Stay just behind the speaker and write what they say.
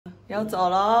要走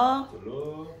喽！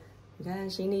你看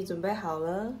行李准备好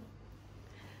了，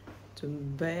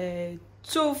准备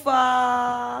出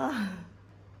发！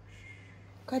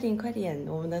快点快点，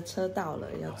我们的车到了，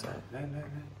要走。来。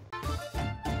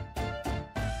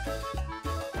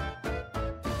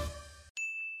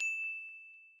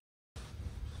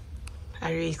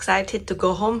Are you excited to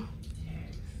go home?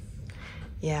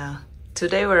 Yeah.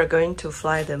 Today we're going to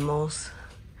fly the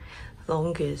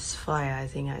longest flight I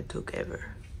think I took ever.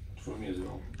 For me as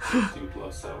well. 15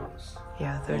 plus hours.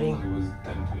 Yeah, 13. Normally it was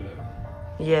 10 to 11.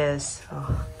 Yes.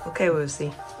 Oh, okay, we'll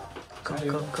see. Go.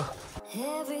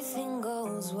 Everything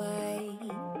goes right.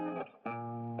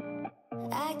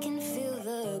 I can feel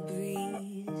the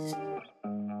breeze.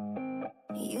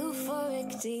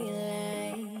 Euphoric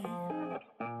delight.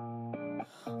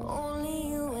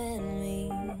 Only you and me.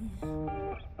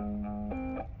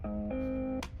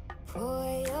 Pour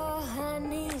your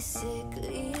honey,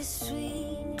 sickly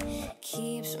sweet.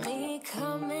 Keeps me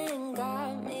coming,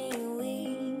 got me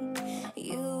weak.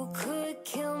 You could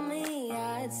kill me,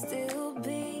 I'd still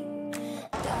be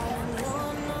dialing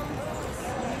your number.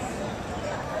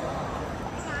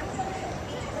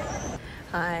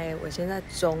 嗨，我现在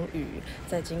终于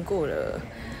在经过了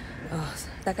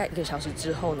大概1个小时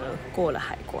之后呢，过了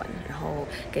海关，然后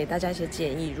给大家一些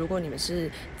建议。如果你们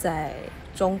是在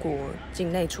中国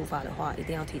境内出发的话，一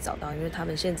定要提早到，因为他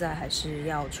们现在还是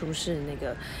要出示那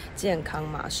个健康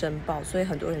码申报，所以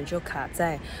很多人就卡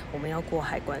在我们要过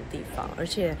海关的地方，而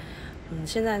且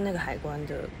现在那个海关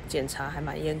的检查还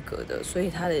蛮严格的，所以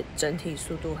它的整体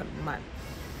速度很慢。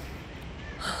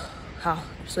好，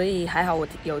所以还好我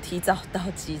有提早到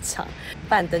机场，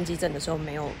办登机证的时候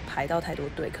没有排到太多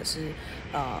队，可是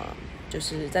就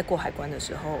是在过海关的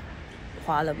时候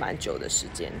花了蛮久的时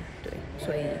间，对，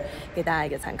所以给大家一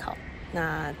个参考。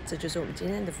那这就是我们今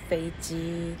天的飞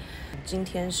机，今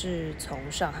天是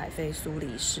从上海飞苏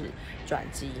黎世转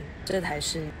机，这台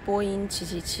是波音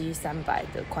777-300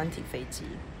的宽体飞机。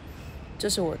这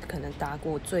是我可能搭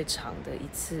过最长的一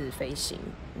次飞行，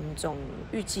总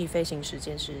预计飞行时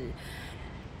间是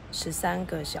13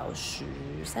个小时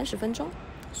30分钟，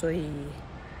所以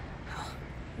好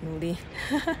努力，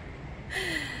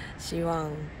希望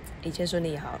一切顺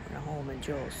利好，然后我们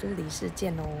就苏黎世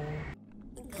见喽。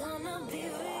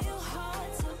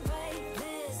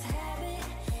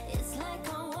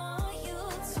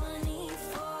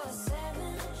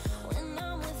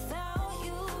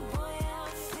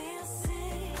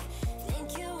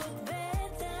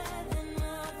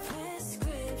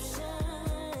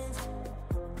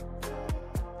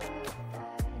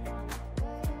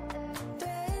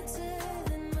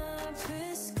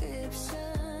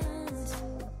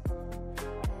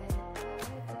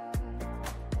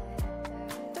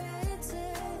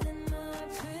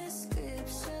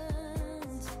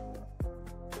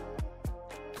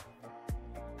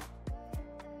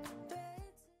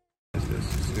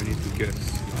You need to guess.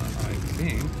 I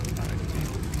think.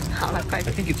 好了，快点。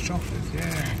I think it's chocolate.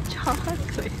 Yeah.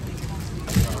 Chocolate.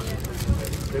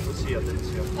 对不起啊，对不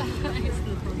起啊。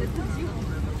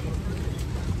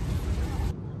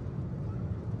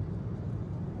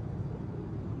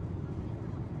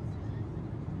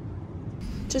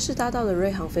这是搭到了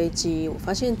瑞航飞机，我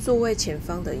发现座位前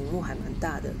方的萤幕还蛮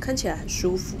大的，看起来很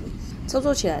舒服，操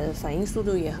作起来的反应速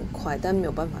度也很快，但没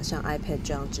有办法像 iPad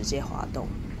这样直接滑动。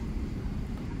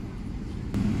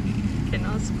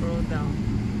Cannot scroll down.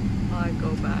 I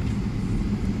go back.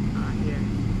 Here.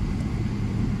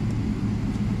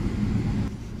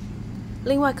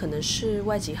 另外可能是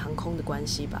外籍航空的关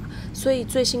系吧，所以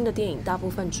最新的电影大部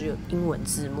分只有英文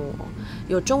字幕哦，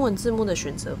有中文字幕的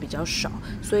选择比较少，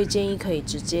所以建议可以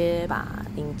直接把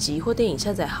影集或电影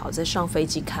下载好再上飞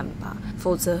机看吧，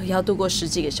否则要度过10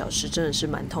几个小时真的是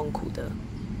蛮痛苦的。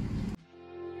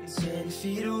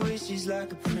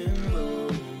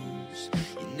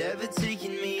Never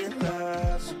taking me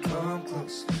alive, so come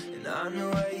close. And I know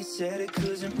why you said it,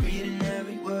 'cause I'm reading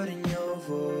every word in your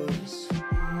voice.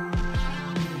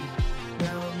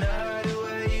 Now I'm not who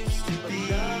I used to be.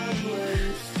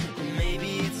 And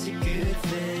maybe it's a good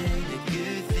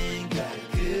thing, got a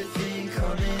good thing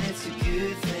coming, it's a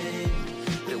good thing.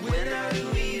 That we're not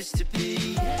who we used to be.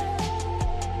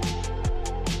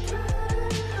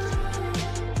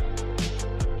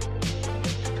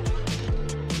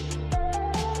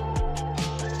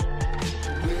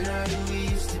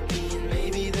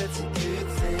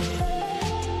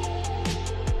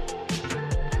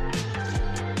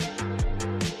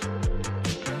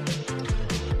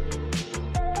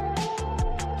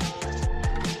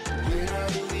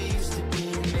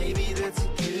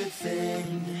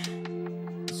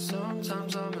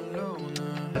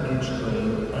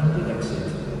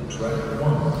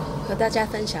 和大家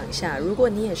分享一下，如果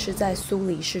你也是在苏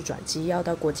黎世转机要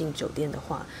到国境酒店的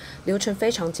话，流程非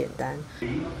常简单。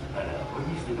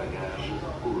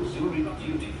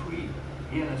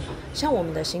像我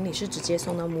们的行李是直接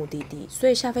送到目的地，所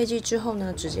以下飞机之后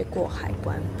呢，直接过海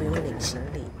关，不用领行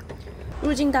李。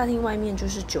入境大厅外面就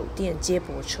是酒店接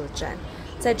驳车站，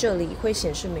在这里会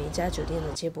显示每一家酒店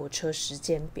的接驳车时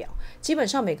间表，基本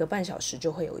上每个半小时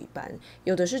就会有一班，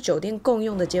有的是酒店共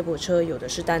用的接驳车，有的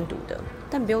是单独的。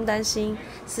但不用担心，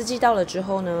司机到了之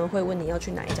后呢，会问你要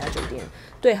去哪一家酒店，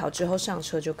对好之后上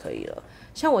车就可以了。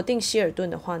像我订希尔顿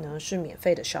的话呢，是免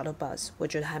费的 shuttle bus， 我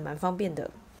觉得还蛮方便的。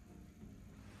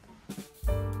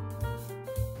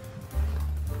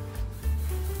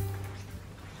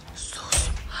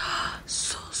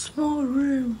So small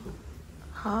room，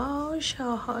 好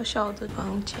小好小的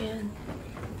房间。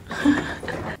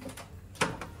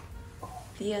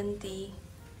D&D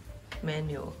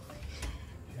manual。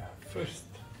 Yeah, first.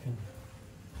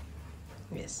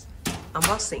 Yes.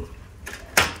 Unboxing。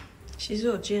 洗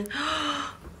手间。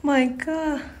My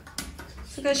God，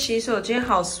 这个洗手间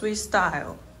好 Swiss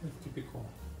style。 Typical.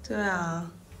 对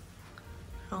啊。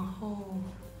然后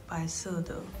白色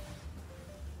的。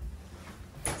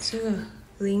这个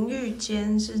淋浴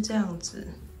间是这样子，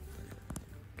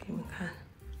给你们看。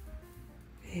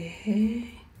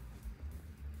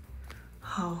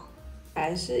好，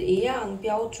还是一样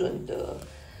标准的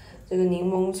这个柠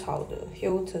檬草的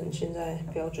Hilton， 现在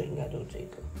标准应该都这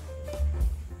个。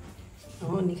然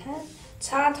后你看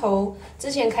插头，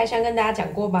之前开箱跟大家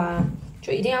讲过吧，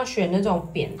就一定要选那种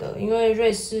扁的，因为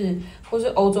瑞士或是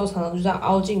欧洲常常就这样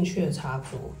凹进去的插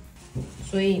座，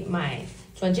所以买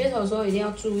转接头的时候一定要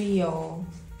注意哦。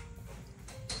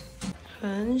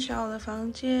很小的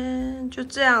房间，就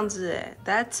这样子哎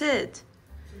 ，That's it。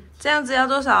这样子要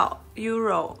多少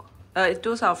euro？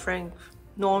多少 franc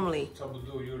normally？ 差不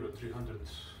多 euro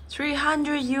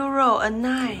 300。300 euro a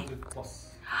night。 plus。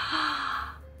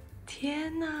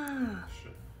 天哪！是。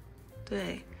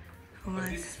对，我们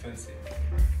来 This is fancy。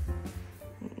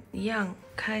 一样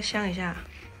开箱一下，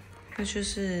那就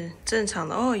是正常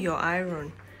的哦，有 iron。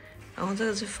然后这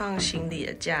个是放行李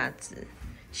的架子，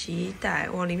洗衣袋，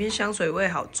哇，里面香水味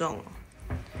好重哦。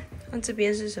那这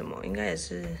边是什么？应该也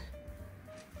是，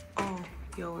哦，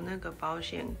有那个保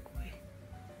险柜，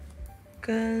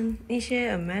跟一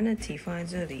些 amenity 放在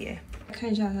这里耶。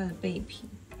看一下它的背皮，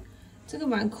这个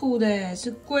蛮酷的耶，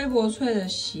是龟柏脆的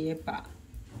鞋把，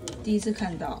第一次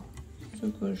看到。这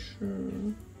个是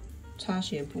擦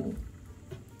鞋布，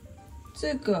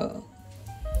这个，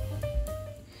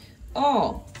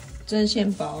哦。针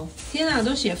线包，天哪，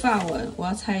都写法文，我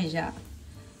要猜一下，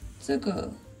这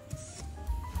个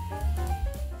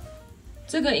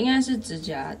应该是指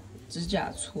甲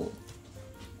锉，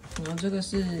然后这个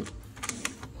是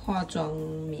化妆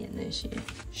棉那些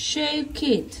 ，shave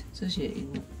kit 这写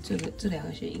英文，这两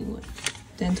个写英文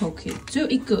 ，dental kit 只有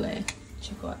一个哎，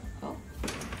奇怪，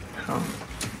好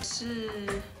是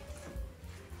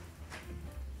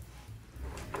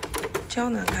胶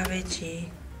囊咖啡机。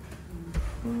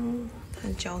它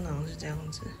的胶囊是这样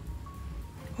子，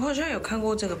我好像有看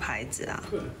过这个牌子啊，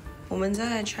我们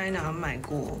在 China 买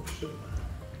过，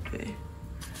对，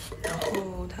然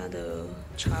后它的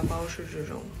茶包是这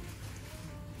种，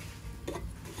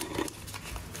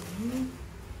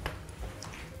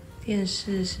电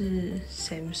视是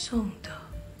Samsung 的，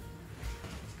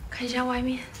看一下外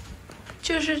面，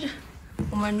就是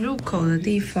我们入口的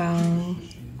地方。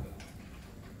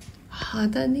好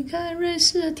的，你看瑞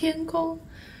士的天空。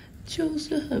就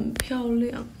是很漂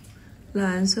亮，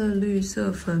蓝色、绿色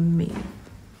分明。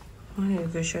然后有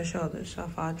一个小小的沙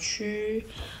发区。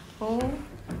哦，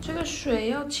这个水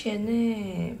要钱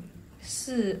呢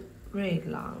，4瑞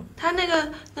郎。它那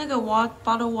个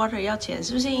bottle water 要钱，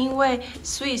是不是因为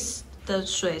Swiss 的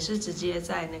水是直接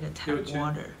在那个 tap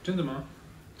water？ 真的吗？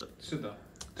是的。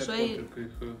所以可以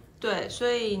喝。对，所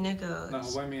以那个。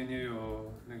那外面也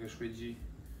有那个水机。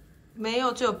没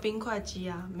有，只有冰块机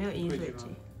啊，没有饮水机。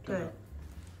对，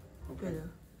对的。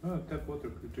tap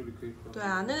water 这里可以喝。对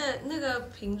啊，那个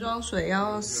瓶装水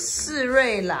要4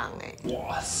瑞郎哎。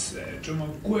哇塞，这么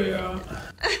贵啊！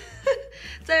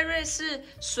在瑞士，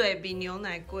水比牛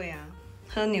奶贵啊，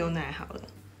喝牛奶好了。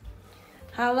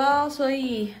好了，所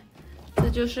以这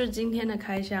就是今天的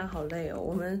开箱，好累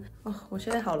哦。我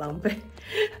现在好狼狈，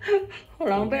好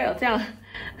狼狈哦，这样。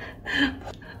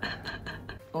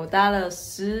我搭了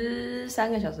13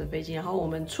个小时的飞机，然后我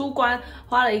们出关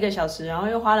花了1个小时，然后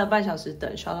又花了半小时等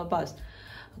shuttle bus，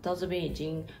 到这边已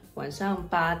经晚上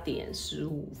8点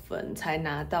15分才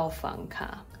拿到房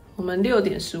卡。我们6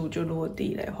点15就落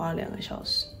地了，花了2个小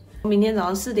时。明天早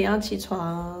上4点要起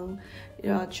床，又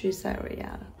要去塞尔维亚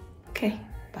了。OK，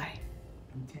 拜。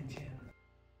明天见。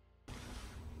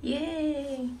耶！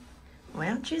我们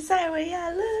要去塞尔维亚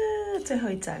了，最后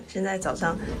一站，现在早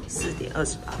上4点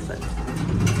28分，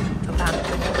走吧，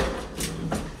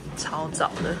超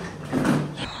早的。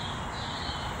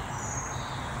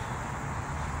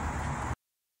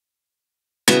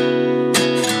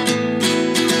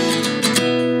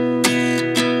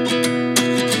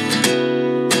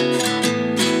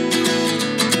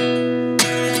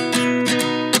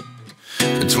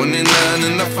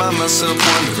Find myself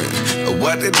wondering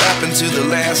what did happen to the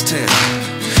last 10.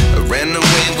 I ran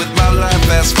away with my life,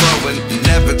 fast forward,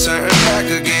 never turn back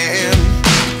again.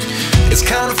 It's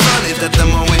kind of funny that the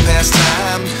more we pass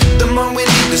time, the more we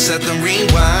need to set the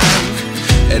rewind.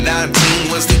 And 19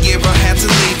 was the year I had to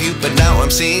leave you, but now I'm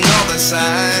seeing all the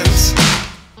signs.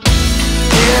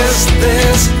 Is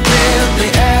this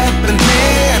really happening?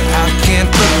 I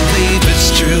can't believe it's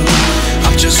true.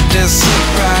 I'm just as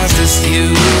surprised as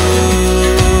you.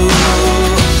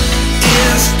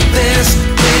 Is this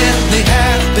really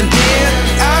happening?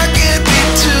 I can't be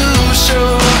too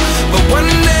sure, but one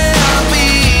day I'll be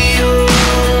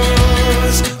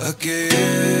yours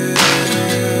again.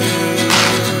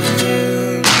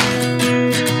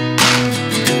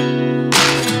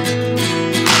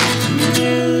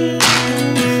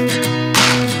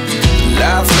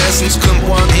 Life lessons come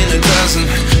one in a dozen.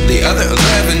 The other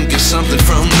 11 get something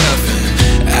from nothing.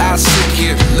 I sit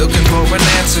here looking for an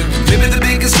answer. Maybe the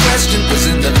biggest question was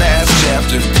in the last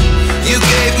chapter.